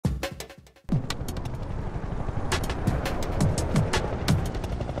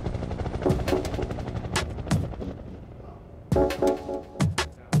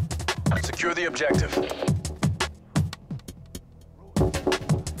Secure the objective.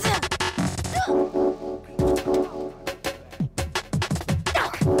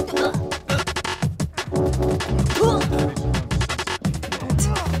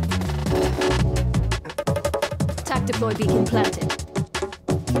 Tac deploy beacon planted.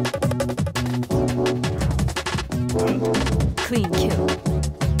 Clean kill.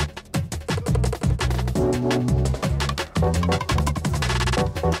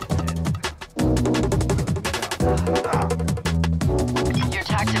 Your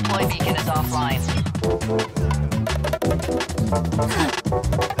tac deploy beacon is offline.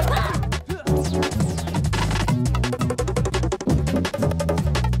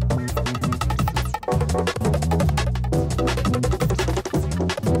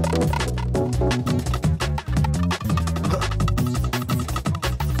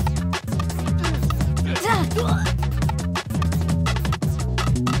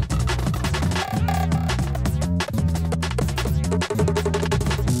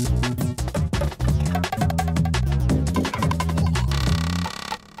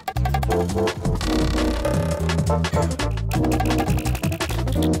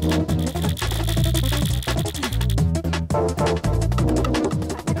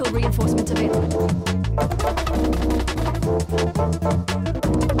 Tactical reinforcements available.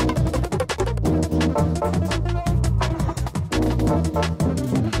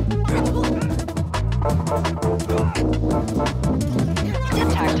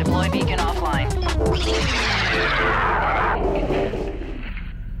 Tac deploy beacon offline.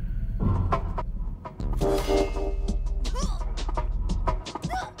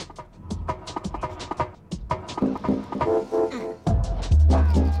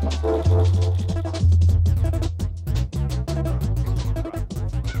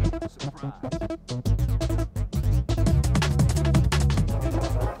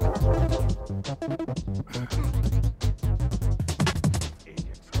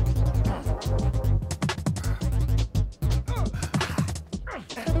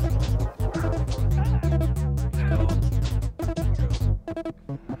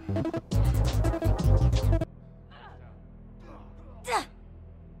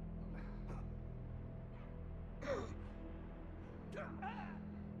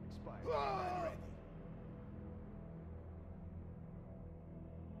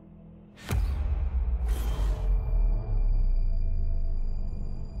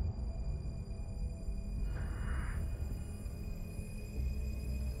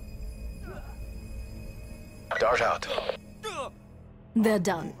 Dart out. They're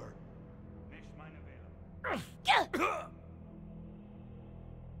done.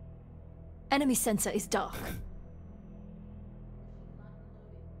 Enemy sensor is dark.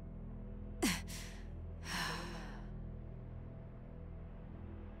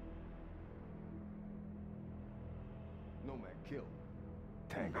 Nomad kill.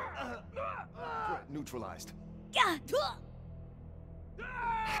 Tango. Threat neutralized.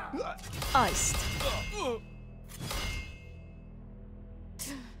 Iced.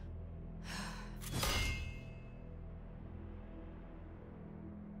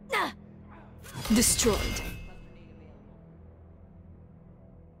 Destroyed.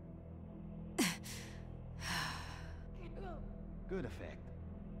 Good effect.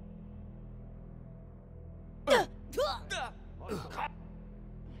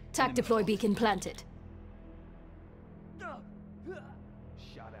 Tac deploy beacon planted.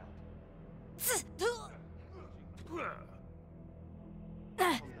 Shot out.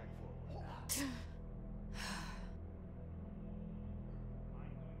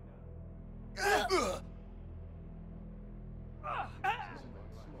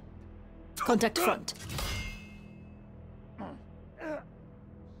 Contact front.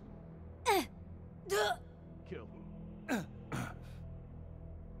 Kill.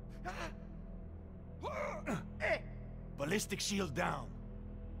 Ballistic shield down.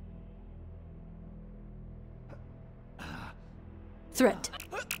 Threat.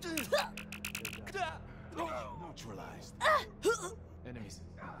 Neutralized. Enemies.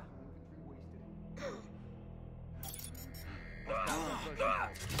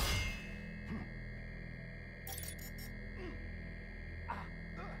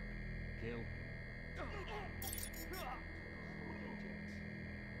 Kill.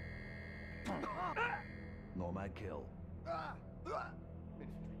 Nomad kill.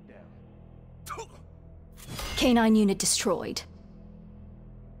 Infantry down. Canine unit destroyed.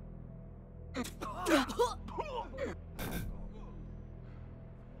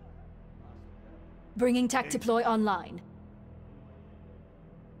 Bringing tac deploy online.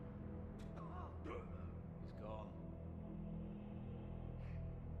 He's gone.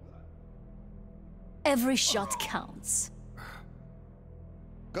 Every shot counts.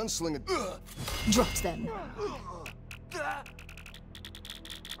 Gunslinger. Dropped them.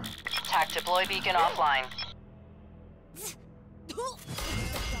 Attack deploy beacon offline.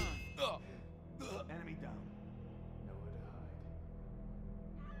 Enemy down. Nowhere to hide.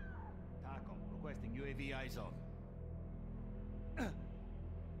 TACOM requesting UAV eyes on.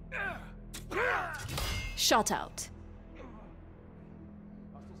 Shot out.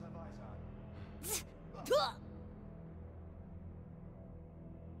 Hostiles have eyes on.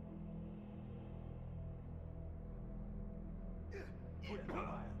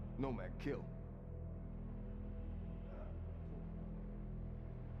 Nomad kill.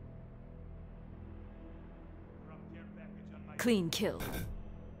 Clean kill.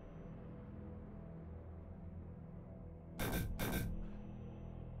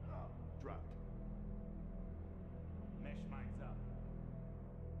 Dropped. Mesh mines up.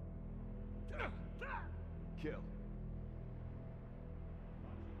 Kill.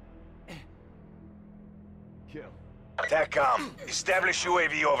 Kill. TACOM, establish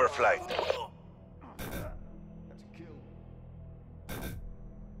UAV overflight. That's a kill.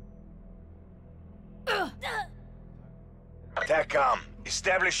 TACOM,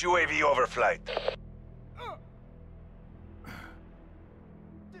 establish UAV overflight.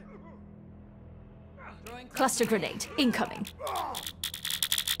 Cluster grenade incoming.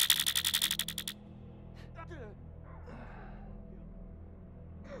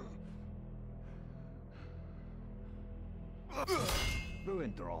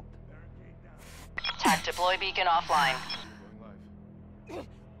 Ruin dropped. Attack deploy beacon offline. Going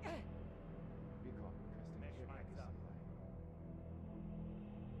live. Recon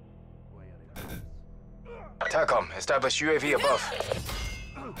requesting. TACOM, establish UAV above.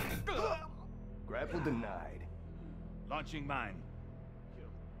 Grapple denied. Launching mine.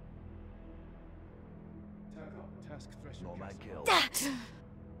 TACOM, task threshold. Nomad kill.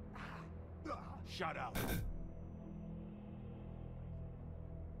 Shut out.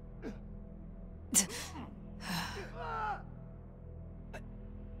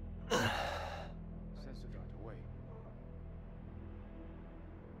 Sensor dart away.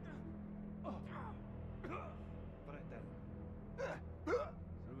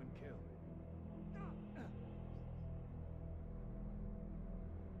 Ruin kill.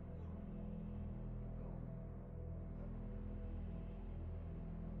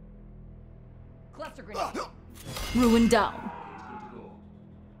 Cluster grenade. Ruin down.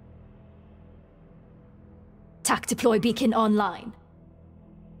 TAC deploy beacon online.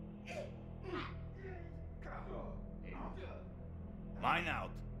 Mine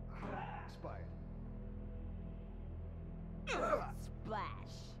out. Expired.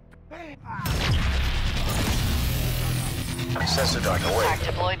 Sensor dart away. Attack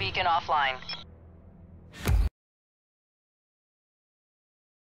deploy beacon offline.